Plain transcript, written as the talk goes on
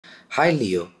Hi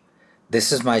Leo,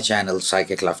 this is my channel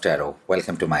Psychic Love Tarot.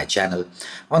 Welcome to my channel.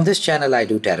 On this channel I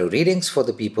do tarot readings for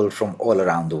the people from all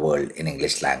around the world in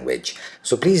English language.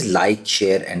 So please like,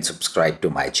 share and subscribe to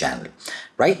my channel.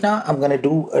 Right now I'm going to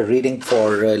do a reading for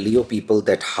Leo people,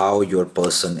 that how your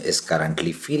person is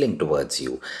currently feeling towards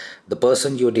you. The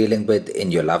person you're dealing with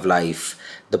in your love life,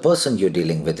 the person you're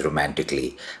dealing with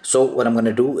romantically. So what I'm going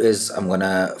to do is I'm going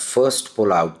to first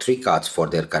pull out 3 cards for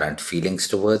their current feelings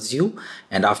towards you,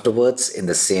 and afterwards in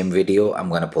the same video I'm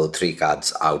going to pull 3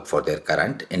 cards out for their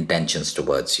current intentions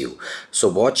towards you. So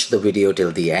watch the video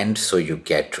till the end so you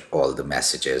get all the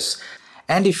messages.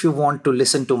 And if you want to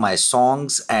listen to my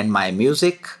songs and my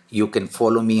music, you can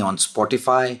follow me on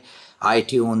Spotify,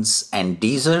 iTunes and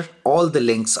Deezer. All the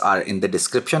links are in the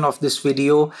description of this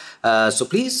video. So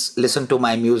please listen to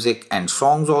my music and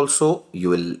songs also. You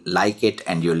will like it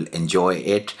and you'll enjoy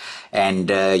it. And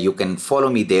you can follow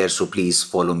me there. So please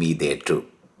follow me there too.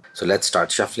 So let's start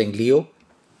shuffling, Leo.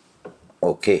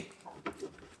 Okay.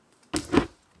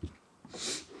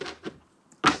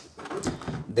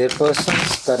 Their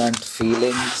person's current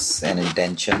feelings and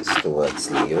intentions towards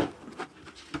Leo.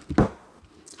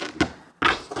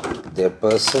 Their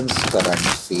person's current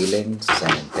feelings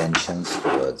and intentions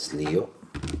towards Leo.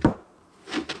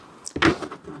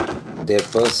 Their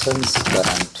person's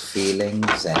current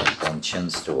feelings and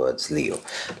intentions towards Leo.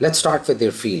 Let's start with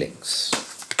their feelings.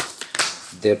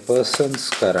 Their person's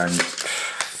current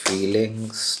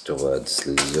feelings towards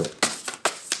Leo.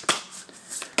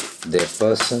 Their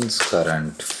person's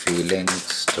current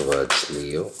feelings towards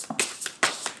Leo.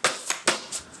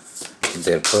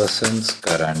 Their person's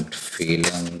current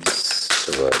feelings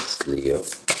towards Leo.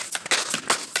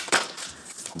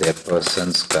 Their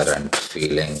person's current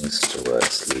feelings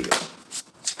towards Leo.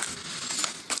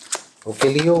 Okay,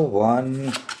 Leo,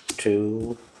 1,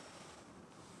 2,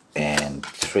 and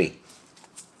 3.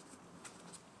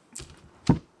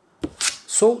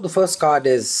 So the first card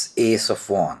is Ace of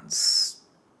Wands.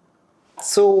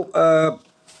 So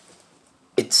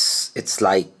it's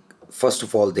like, first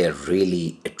of all, they're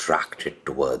really attracted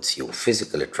towards you,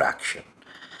 physical attraction,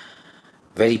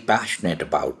 very passionate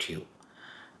about you.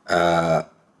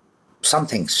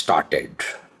 Something started,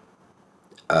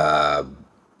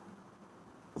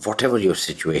 whatever your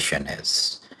situation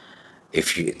is.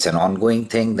 If it's an ongoing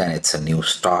thing, then it's a new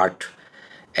start.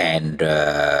 And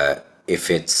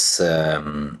if it's a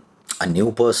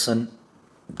new person,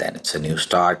 then it's a new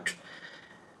start.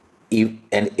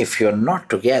 And if you're not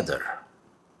together,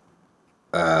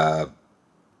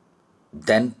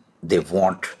 then they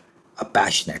want a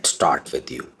passionate start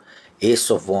with you. Ace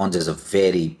of Wands is a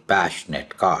very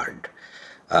passionate card.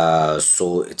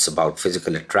 So it's about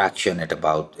physical attraction.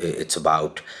 It's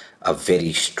about a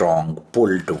very strong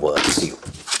pull towards you.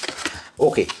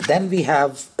 Okay, then we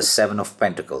have 7 of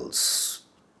Pentacles.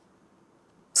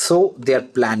 So they're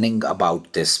planning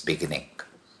about this beginning.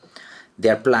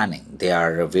 They're planning, they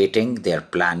are waiting, they're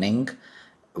planning.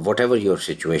 Whatever your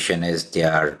situation is, they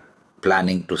are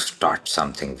planning to start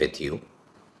something with you.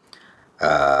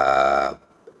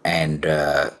 And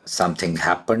something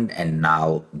happened, and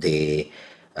now they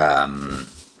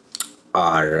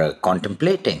are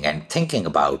contemplating and thinking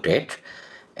about it.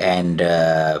 And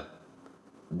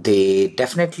they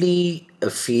definitely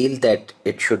feel that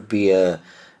it should be a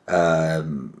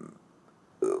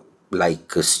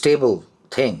like a stable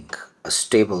thing, a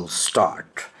stable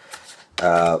start.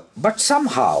 But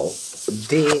somehow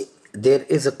there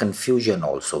is a confusion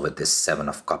also with this 7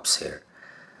 of Cups here.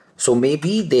 So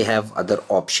maybe they have other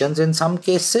options in some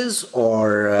cases,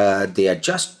 or they are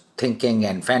just thinking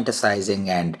and fantasizing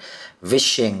and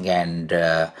wishing and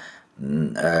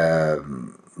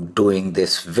doing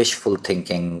this wishful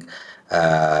thinking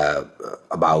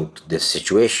about this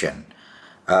situation.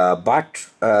 But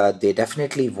they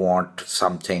definitely want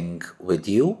something with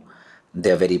you.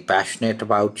 They're very passionate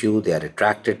about you, they are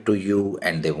attracted to you,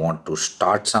 and they want to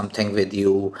start something with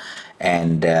you.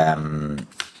 And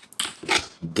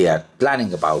they are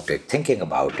planning about it, thinking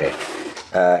about it.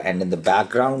 And in the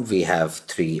background we have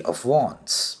 3 of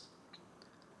Wands.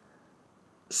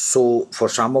 So for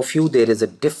some of you, there is a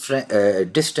different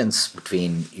distance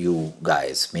between you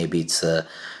guys. Maybe it's a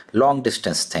long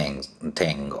distance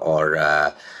thing, or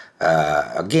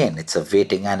again, it's a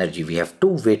waiting energy. We have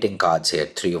 2 waiting cards here,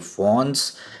 3 of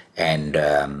Wands and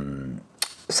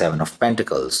 7 of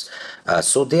Pentacles.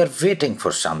 So they're waiting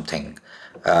for something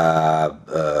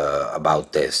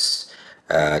about this,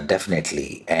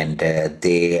 definitely. And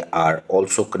they are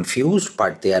also confused,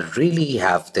 but they are really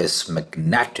have this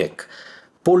magnetic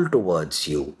pull towards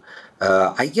you.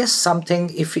 I guess something,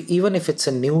 even if it's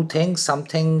a new thing,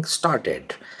 something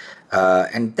started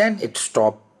and then it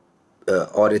stopped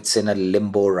or it's in a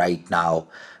limbo right now,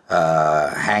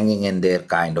 hanging in their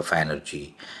kind of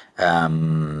energy.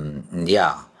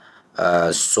 Yeah.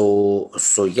 So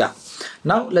yeah.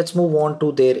 Now let's move on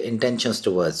to their intentions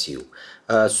towards you.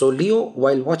 So Leo,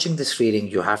 while watching this reading,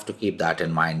 you have to keep that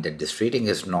in mind, that this reading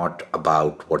is not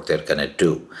about what they're gonna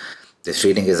do. This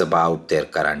reading is about their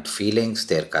current feelings,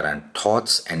 their current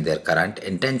thoughts, and their current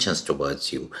intentions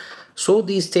towards you. So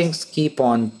these things keep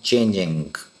on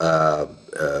changing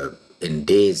in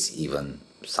days, even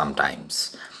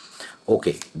sometimes.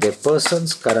 Okay, their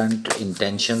person's current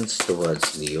intentions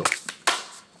towards Leo.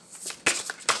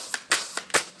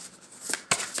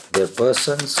 Their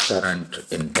person's current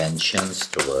intentions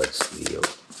towards Leo.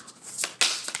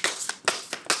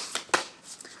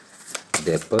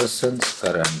 Their person's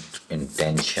current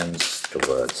intentions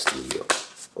towards Leo.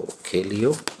 Okay,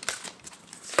 Leo.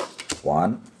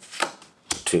 1,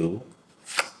 2,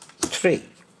 3.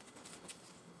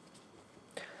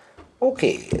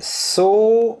 Okay,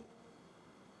 so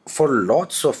for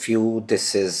lots of you,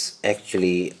 this is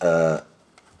actually a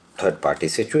third party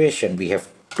situation. We have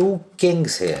two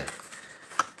kings here,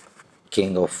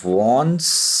 King of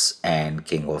Wands and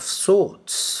King of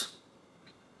Swords.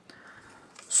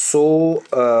 So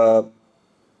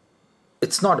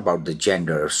it's not about the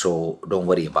gender, so don't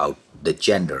worry about the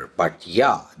gender. But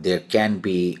yeah, there can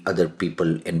be other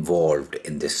people involved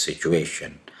in this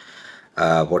situation.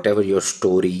 Whatever your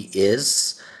story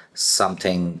is, some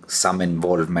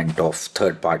involvement of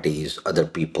third parties, other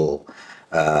people,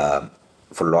 for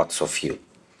lots of you.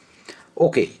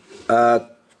 Okay,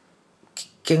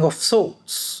 King of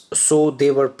Swords. So they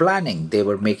were planning, they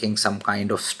were making some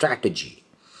kind of strategy.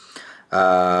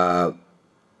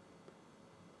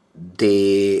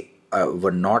 They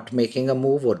were not making a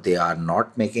move, or they are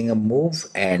not making a move,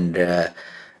 and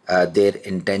their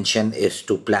intention is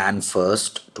to plan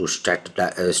first, to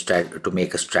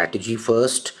make a strategy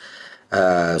first.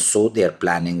 So they are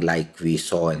planning, like we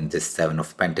saw in this Seven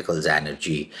of Pentacles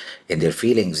energy, in their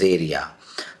feelings area.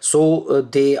 So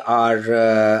they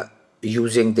are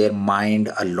using their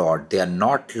mind a lot. They are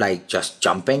not like just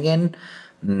jumping in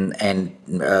and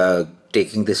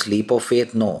taking this leap of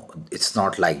faith. No, it's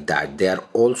not like that. They are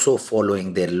also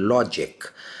following their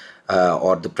logic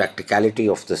or the practicality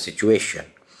of the situation.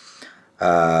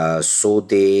 So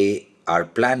they are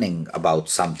planning about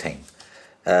something.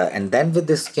 And then with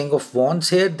this King of Wands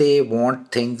here, they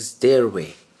want things their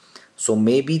way. So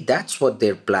maybe that's what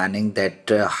they're planning, that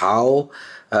how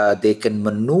they can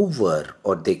maneuver,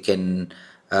 or they can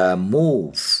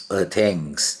move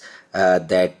things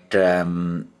that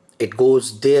it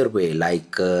goes their way,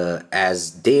 like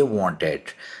as they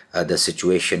wanted the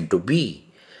situation to be.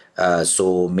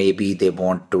 So maybe they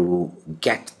want to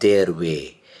get their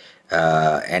way,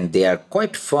 and they are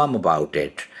quite firm about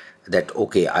it, that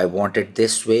okay, I want it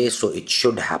this way, so it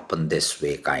should happen this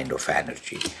way, kind of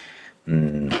energy.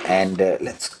 And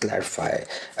let's clarify.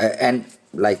 And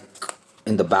like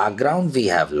in the background, we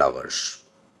have Lovers.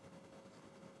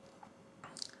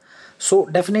 So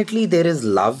definitely there is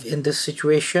love in this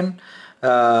situation,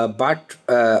 but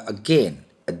again,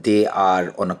 they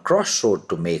are on a crossroad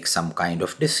to make some kind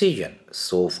of decision.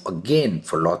 So again,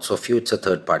 for lots of you, it's a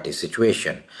third party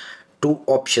situation. Two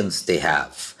options they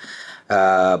have.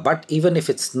 But even if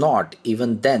it's not,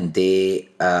 even then they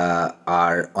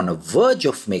are on a verge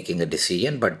of making a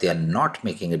decision, but they are not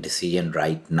making a decision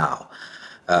right now.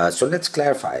 So let's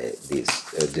clarify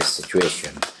this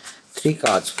situation. Three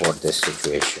cards for this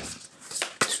situation.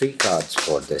 Three cards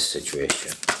for this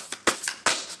situation.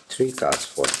 Three cards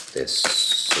for this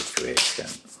situation.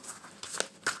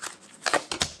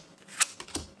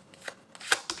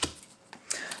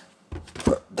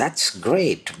 That's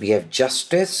great. We have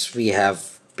Justice, we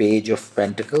have Page of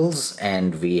Pentacles,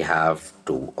 and we have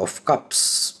Two of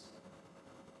Cups.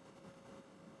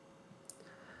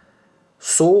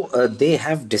 So they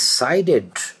have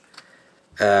decided,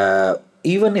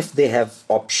 even if they have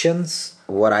options,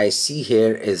 what I see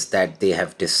here is that they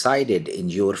have decided in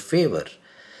your favor.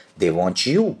 They want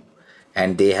you,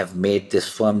 and they have made this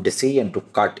firm decision to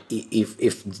cut.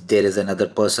 If there is another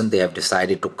person, they have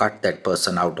decided to cut that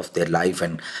person out of their life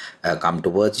and come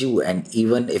towards you. And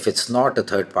even if it's not a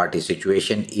third party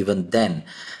situation, even then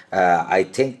I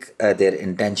think their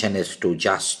intention is to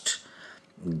just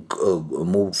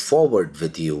move forward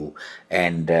with you,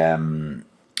 and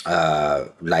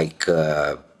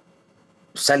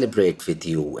celebrate with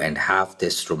you, and have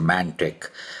this romantic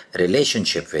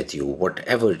relationship with you,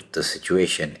 whatever the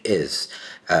situation is.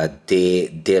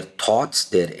 Their thoughts,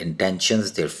 their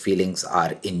intentions, their feelings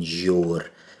are in your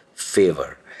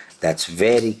favor. That's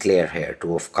very clear here.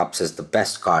 Two of Cups is the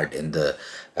best card in the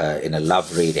in a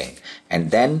love reading.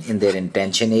 And then in their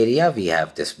intention area, we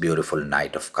have this beautiful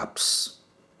Knight of Cups.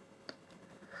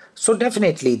 So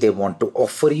definitely they want to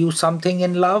offer you something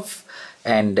in love,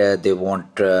 and they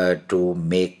want to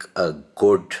make a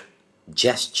good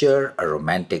gesture, a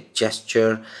romantic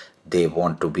gesture. They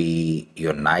want to be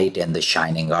your knight in the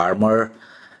shining armor.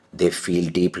 They feel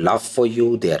deep love for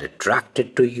you. They are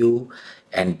attracted to you.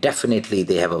 And definitely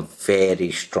they have a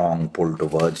very strong pull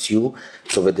towards you.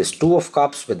 So with this Two of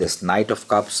Cups, with this Knight of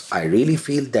Cups, I really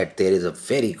feel that there is a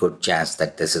very good chance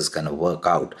that this is going to work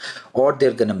out, or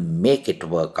they're going to make it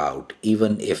work out,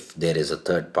 even if there is a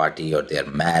third party, or they're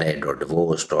married or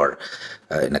divorced, or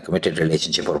in a committed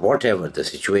relationship, or whatever the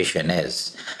situation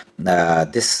is. I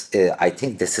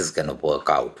think this is going to work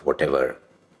out, whatever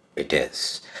it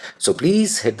is. So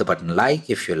please hit the button like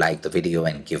if you like the video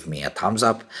and give me a thumbs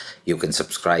up. You can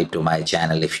subscribe to my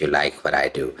channel if you like what I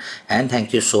do. And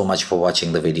thank you so much for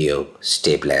watching the video.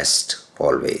 Stay blessed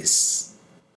always.